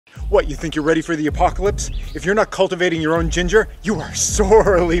What, you think you're ready for the apocalypse? If you're not cultivating your own ginger, you are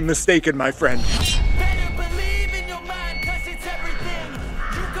sorely mistaken, my friend. Better believe in your mind, 'cause it's everything.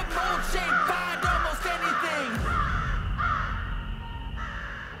 You could mold, shape, find almost anything.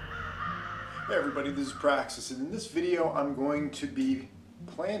 Hey everybody, this is Praxis, and in this video I'm going to be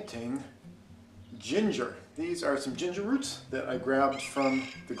planting ginger. These are some ginger roots that I grabbed from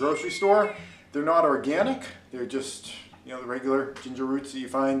the grocery store. They're not organic, they're just, you know, the regular ginger roots that you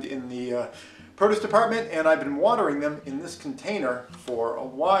find in the produce department, and I've been watering them in this container for a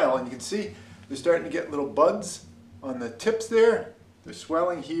while, and you can see they're starting to get little buds on the tips there. They're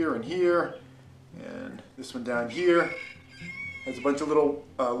swelling here and here, and this one down here has a bunch of little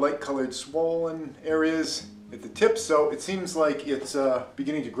light colored swollen areas at the tips, so it seems like it's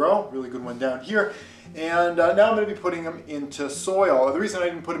beginning to grow. Really good one down here. And now I'm going to be putting them into soil. The reason I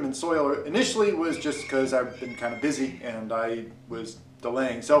didn't put them in soil initially was just because I've been kind of busy and I was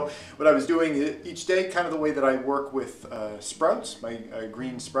delaying. So what I was doing each day, kind of the way that I work with sprouts, my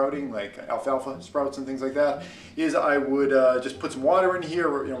green sprouting, like alfalfa sprouts and things like that, is I would just put some water in here,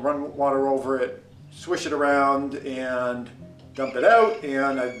 or, you know, run water over it, swish it around, and dump it out,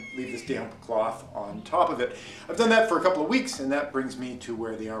 and I leave this damp cloth on top of it. I've done that for a couple of weeks, and that brings me to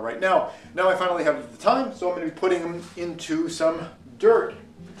where they are right now. Now I finally have the time, so I'm going to be putting them into some dirt.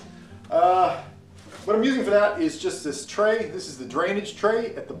 What I'm using for that is just this tray. This is the drainage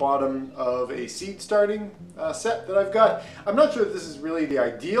tray at the bottom of a seed starting set that I've got. I'm not sure if this is really the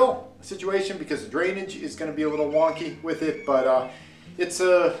ideal situation because the drainage is going to be a little wonky with it, but it's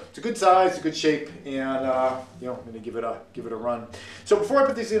a good size, a good shape, and you know, I'm going to give it a run. So before I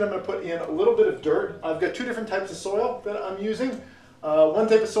put these in, I'm going to put in a little bit of dirt. I've got two different types of soil that I'm using. One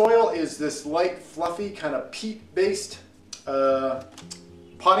type of soil is this light, fluffy, kind of peat-based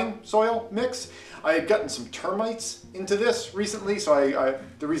potting soil mix. I've gotten some termites into this recently, so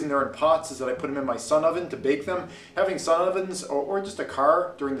the reason they're in pots is that I put them in my sun oven to bake them. Having sun ovens or just a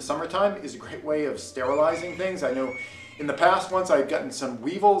car during the summertime is a great way of sterilizing things. I know in the past, once I'd gotten some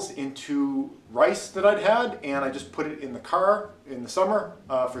weevils into rice that I'd had, and I just put it in the car in the summer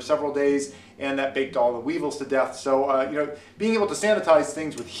for several days, and that baked all the weevils to death. So, you know, being able to sanitize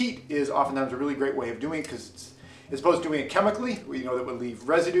things with heat is oftentimes a really great way of doing it, because as opposed to doing it chemically, you know, that would leave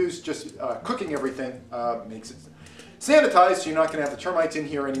residues. Just cooking everything makes it sanitized, so you're not going to have the termites in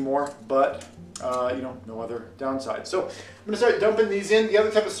here anymore, but you know, no other downside. So I'm going to start dumping these in. The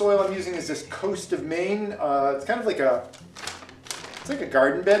other type of soil I'm using is this Coast of Maine. It's kind of like it's like a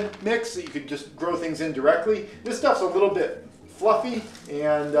garden bed mix that you could just grow things in directly. This stuff's a little bit fluffy,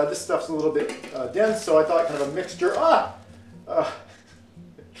 and this stuff's a little bit dense, so I thought kind of a mixture.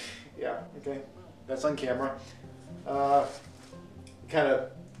 Yeah, okay, that's on camera. Kind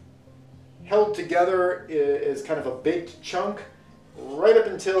of held together as kind of a baked chunk right up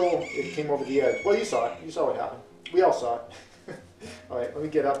until it came over the edge. Well, you saw it. You saw what happened. We all saw it. All right, let me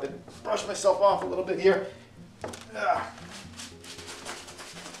get up and brush myself off a little bit here.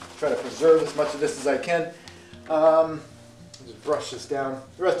 Try to preserve as much of this as I can. Just brush this down.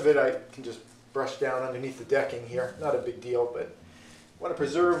 The rest of it I can just brush down underneath the decking here. Not a big deal, but I want to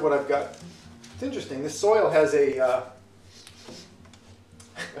preserve what I've got. It's interesting. This soil has a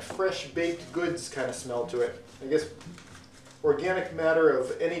fresh baked goods kind of smell to it. I guess organic matter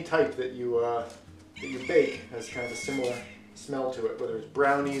of any type that you bake has kind of a similar smell to it, whether it's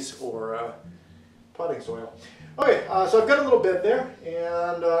brownies or potting soil. Okay, so I've got a little bed there,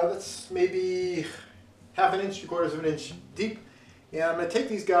 and that's maybe half an inch, 3/4 of an inch deep. And I'm going to take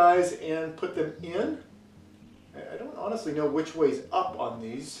these guys and put them in. I don't honestly know which way's up on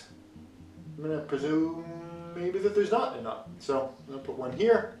these. I'm going to presume maybe that there's not enough. So I'm going to put one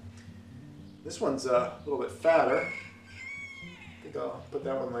here. This one's a little bit fatter. I think I'll put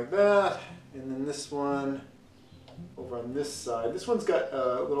that one like that, and then this one over on this side. This one's got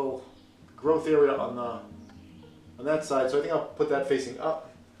a little growth area on that side, so I think I'll put that facing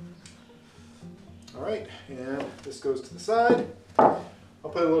up. All right, and this goes to the side. I'll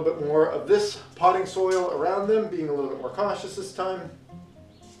put a little bit more of this potting soil around them, being a little bit more cautious this time.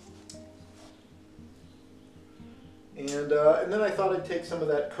 And then I thought I'd take some of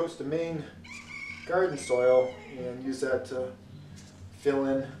that Coast of Maine garden soil and use that to fill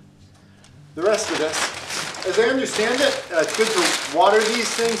in the rest of this. As I understand it, it's good to water these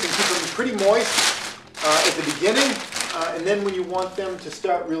things and keep them pretty moist at the beginning, and then when you want them to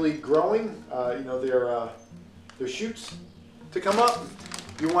start really growing, you know, their shoots to come up,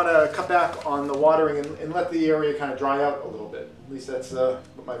 you want to cut back on the watering and let the area kind of dry out a little bit. At least that's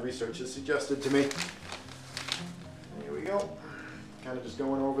what my research has suggested to me. Here we go. Kind of just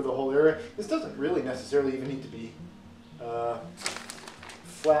going over the whole area. This doesn't really necessarily even need to be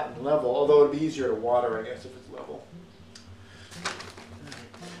flat and level, although it'd be easier to water, I guess, if it's level.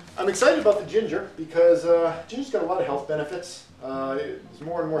 I'm excited about the ginger because ginger's got a lot of health benefits. There's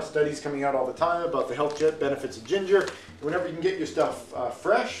more and more studies coming out all the time about the health benefits of ginger. Whenever you can get your stuff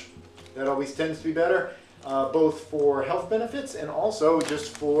fresh, that always tends to be better, both for health benefits and also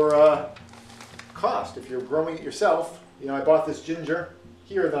just for cost. If you're growing it yourself, you know, I bought this ginger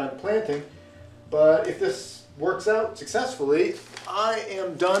here that I'm planting, but if this works out successfully, I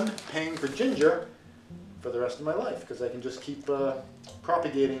am done paying for ginger for the rest of my life because I can just keep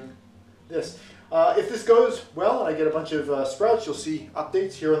propagating this. If this goes well and I get a bunch of sprouts, you'll see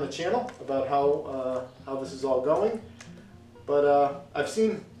updates here on the channel about how this is all going. But I've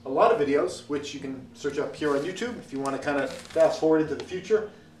seen a lot of videos, which you can search up here on YouTube if you want to kind of fast forward into the future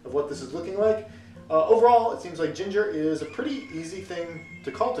of what this is looking like. Overall, it seems like ginger is a pretty easy thing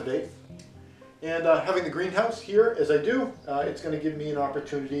to cultivate. And having the greenhouse here, as I do, it's going to give me an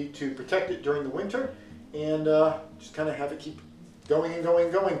opportunity to protect it during the winter and just kind of have it keep going and going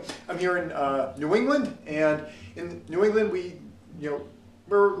and going. I'm here in New England, and in New England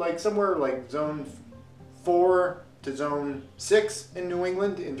we're like somewhere like zone 4 to zone 6 in New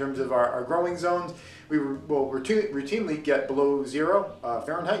England in terms of our growing zones. We will routinely get below 0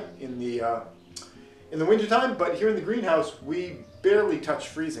 Fahrenheit in the wintertime, but here in the greenhouse we barely touch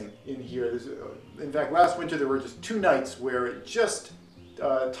freezing in here. In fact, last winter there were just 2 nights where it just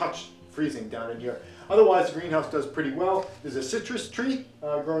touched freezing down in here. Otherwise, the greenhouse does pretty well. There's a citrus tree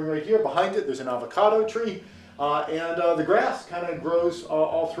growing right here. Behind it, there's an avocado tree. And the grass kind of grows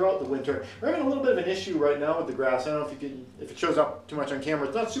all throughout the winter. We're having a little bit of an issue right now with the grass. I don't know if it shows up too much on camera.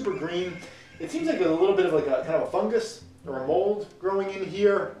 It's not super green. It seems like a little bit of like a kind of a fungus or a mold growing in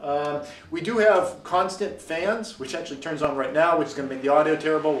here. We do have constant fans, which actually turns on right now, which is going to make the audio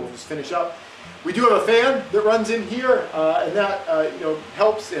terrible. We'll just finish up. We do have a fan that runs in here, and that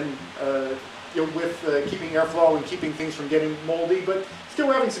helps in with keeping airflow and keeping things from getting moldy, but still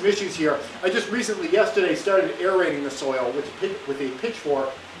we're having some issues here. I just recently, yesterday, started aerating the soil with a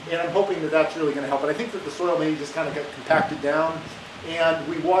pitchfork, and I'm hoping that that's really going to help. But I think that the soil maybe just kind of got compacted down, and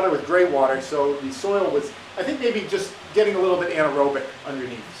we water with gray water, so the soil was, I think, maybe just getting a little bit anaerobic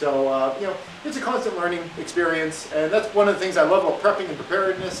underneath. So, it's a constant learning experience, and that's one of the things I love about prepping and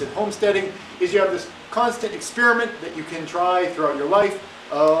preparedness and homesteading, is you have this constant experiment that you can try throughout your life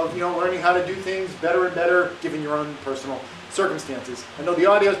of, learning how to do things better and better given your own personal circumstances. I know the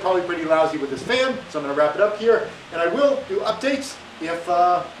audio is probably pretty lousy with this fan, so I'm going to wrap it up here, and I will do updates if,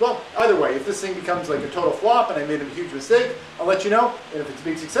 either way, if this thing becomes like a total flop and I made a huge mistake, I'll let you know, and if it's a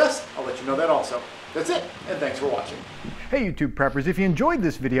big success, I'll let you know that also. That's it, and thanks for watching. Hey YouTube preppers, if you enjoyed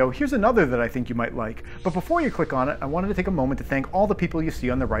this video, here's another that I think you might like. But before you click on it, I wanted to take a moment to thank all the people you see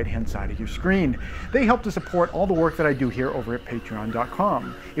on the right-hand side of your screen. They help to support all the work that I do here over at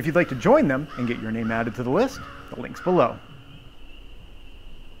patreon.com. If you'd like to join them and get your name added to the list, the link's below.